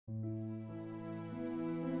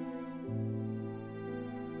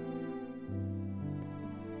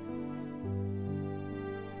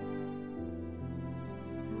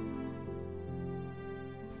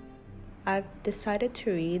I've decided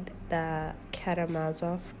to read The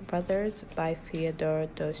Karamazov Brothers by Fyodor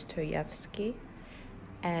Dostoevsky,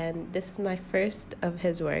 and this is my first of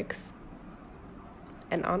his works.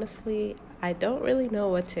 And honestly, I don't really know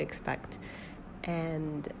what to expect,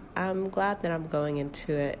 and I'm glad that I'm going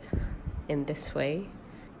into it in this way.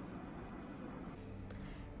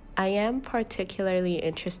 I am particularly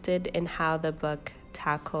interested in how the book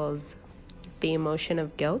tackles the emotion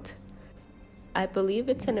of guilt. I believe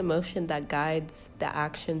it's an emotion that guides the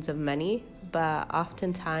actions of many, but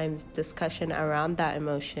oftentimes discussion around that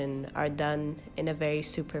emotion are done in a very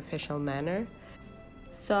superficial manner.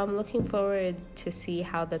 So I'm looking forward to see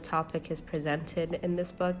how the topic is presented in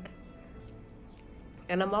this book.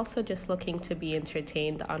 And I'm also just looking to be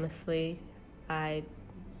entertained, honestly. I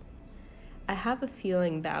have a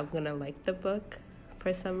feeling that I'm going to like the book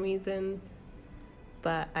for some reason,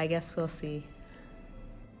 but I guess we'll see.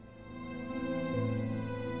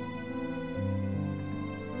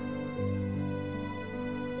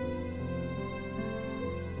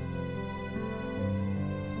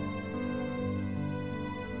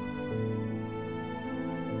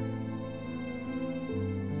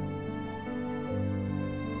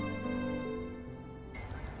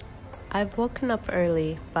 I've woken up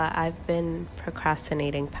early, but I've been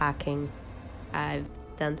procrastinating packing. I've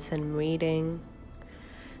done some reading,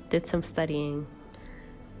 did some studying,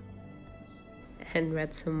 and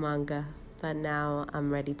read some manga, but now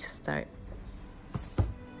I'm ready to start.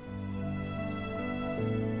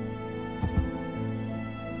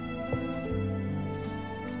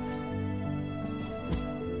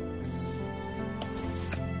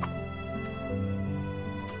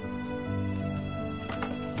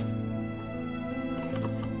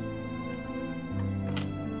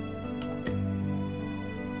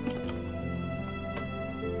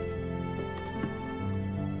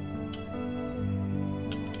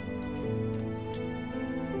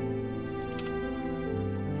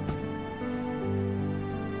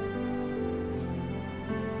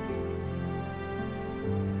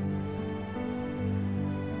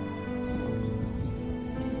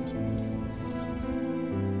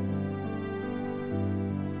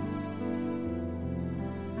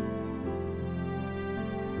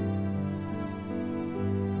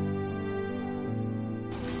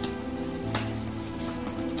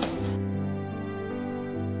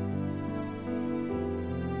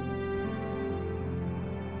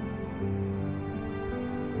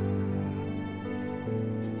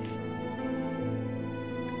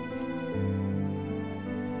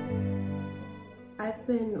 I've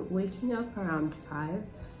been waking up around 5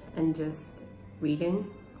 and just reading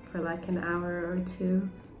for like an hour or two.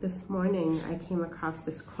 This morning I came across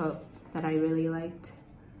this quote that I really liked.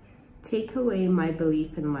 "Take away my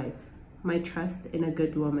belief in life, my trust in a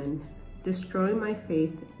good woman. Destroy my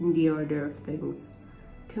faith in the order of things.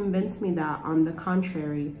 Convince me that, on the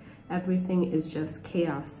contrary, everything is just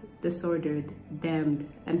chaos, disordered, damned,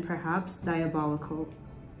 and perhaps diabolical.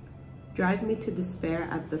 Drive me to despair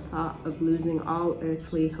at the thought of losing all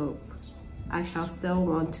earthly hope. I shall still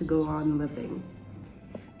want to go on living."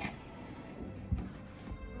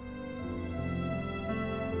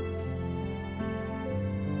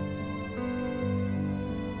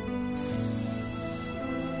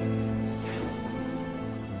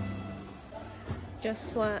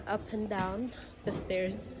 Just went up and down the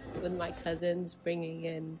stairs with my cousins, bringing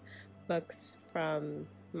in books from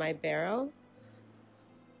my barrel.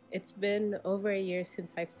 It's been over a year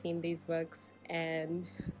since I've seen these books, and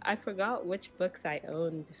I forgot which books I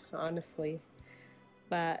owned, honestly.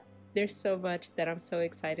 But there's so much that I'm so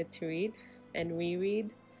excited to read and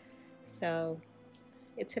reread, so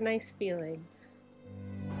it's a nice feeling.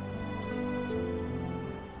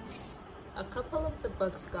 A couple of the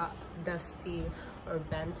books got dusty or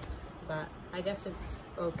bent, but I guess it's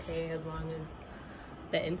okay as long as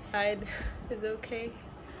the inside is okay.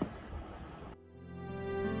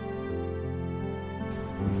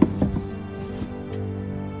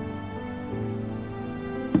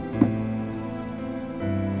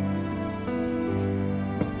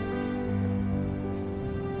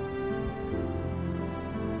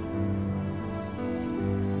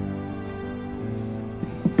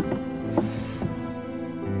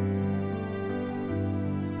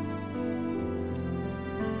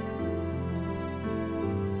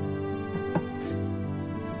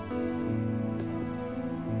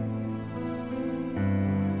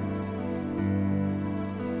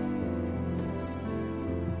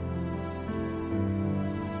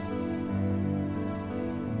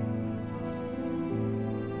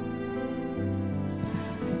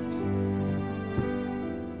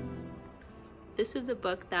 This is a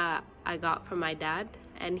book that I got from my dad,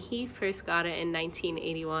 and he first got it in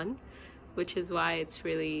 1981, which is why it's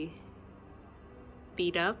really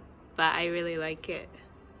beat up, but I really like it.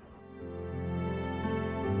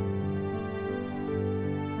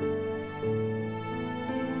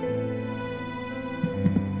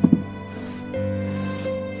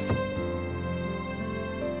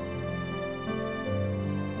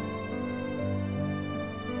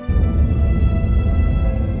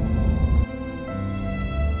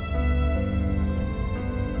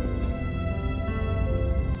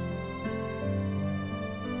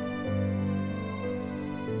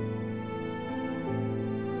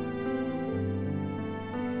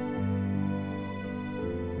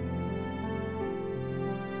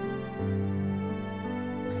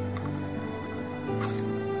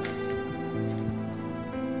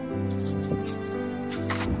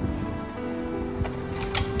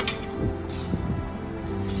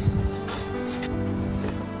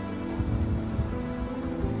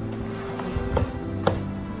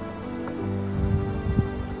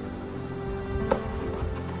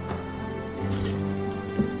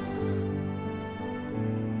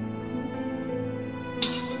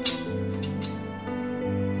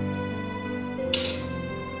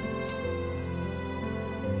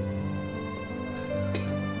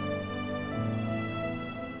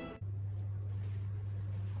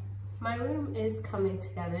 My room is coming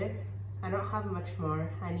together. I don't have much more.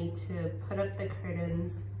 I need to put up the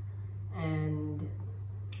curtains and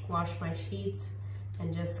wash my sheets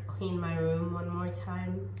and just clean my room one more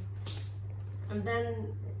time. And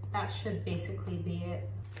then that should basically be it.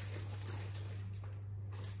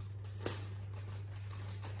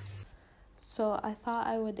 So I thought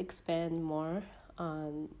I would expand more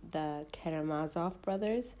on the Karamazov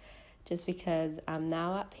Brothers just because I'm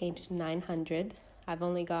now at page 900. I've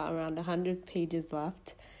only got around 100 pages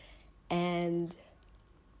left, and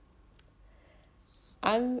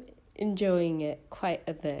I'm enjoying it quite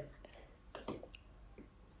a bit.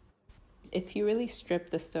 If you really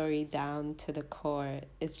strip the story down to the core,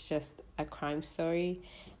 it's just a crime story,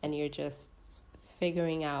 and you're just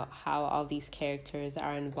figuring out how all these characters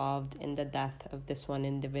are involved in the death of this one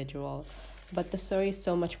individual. But the story is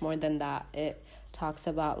so much more than that. It talks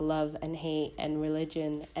about love and hate and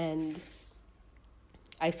religion and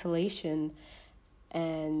isolation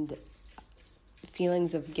and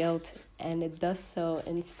feelings of guilt, and it does so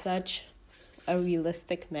in such a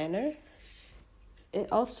realistic manner.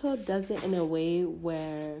 It also does it in a way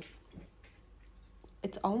where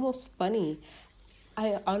it's almost funny.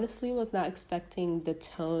 I honestly was not expecting the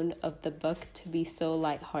tone of the book to be so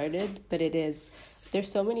lighthearted, but it is.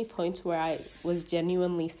 There's so many points where I was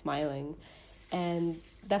genuinely smiling, and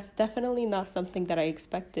that's definitely not something that I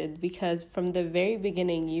expected, because from the very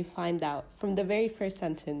beginning you find out, from the very first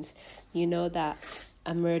sentence, you know that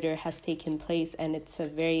a murder has taken place and it's a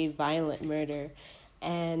very violent murder.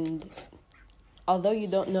 And although you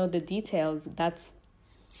don't know the details,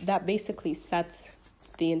 that basically sets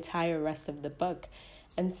the entire rest of the book.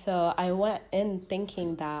 And so I went in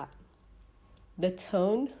thinking that the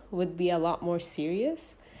tone would be a lot more serious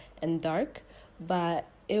and dark, but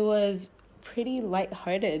it was pretty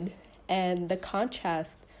lighthearted, and the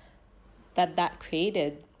contrast that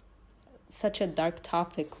created, such a dark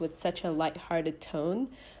topic with such a lighthearted tone,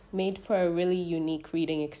 made for a really unique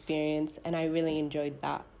reading experience, and I really enjoyed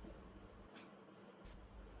that.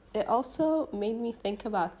 It also made me think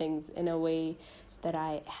about things in a way that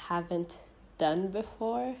I haven't done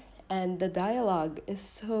before, and the dialogue is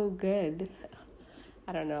so good.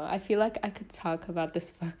 I don't know, I feel like I could talk about this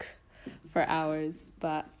book for hours,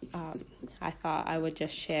 but I thought I would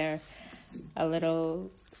just share a little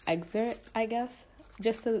excerpt, I guess,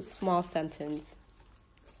 just a small sentence,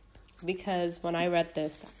 because when I read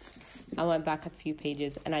this, I went back a few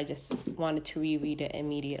pages and I just wanted to reread it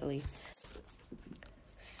immediately.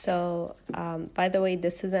 So, by the way,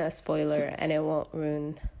 this isn't a spoiler and it won't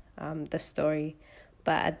ruin the story,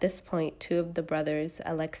 but at this point, two of the brothers,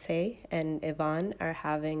 Alexei and Ivan, are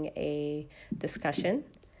having a discussion.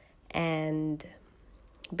 And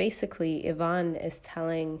basically, Ivan is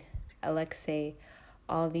telling Alexei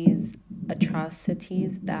all these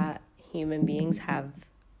atrocities that human beings have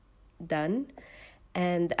done.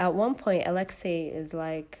 And at one point, Alexei is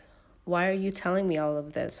like, why are you telling me all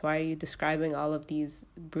of this? Why are you describing all of these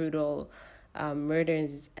brutal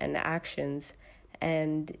murders and actions?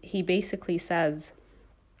 And he basically says,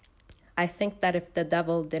 I think that if the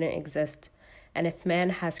devil didn't exist, and if man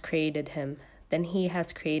has created him, then he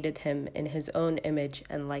has created him in his own image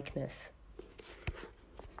and likeness.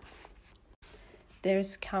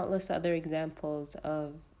 There's countless other examples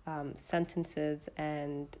of sentences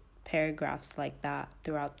and paragraphs like that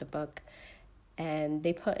throughout the book. and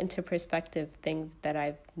they put into perspective things that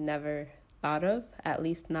I've never thought of, at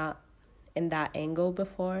least not in that angle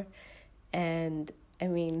before. And I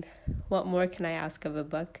mean, what more can I ask of a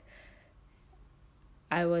book?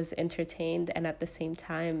 I was entertained, and at the same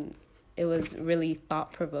time, it was really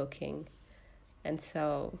thought-provoking. And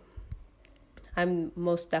so I'm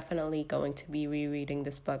most definitely going to be rereading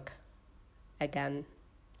this book again,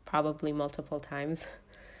 probably multiple times.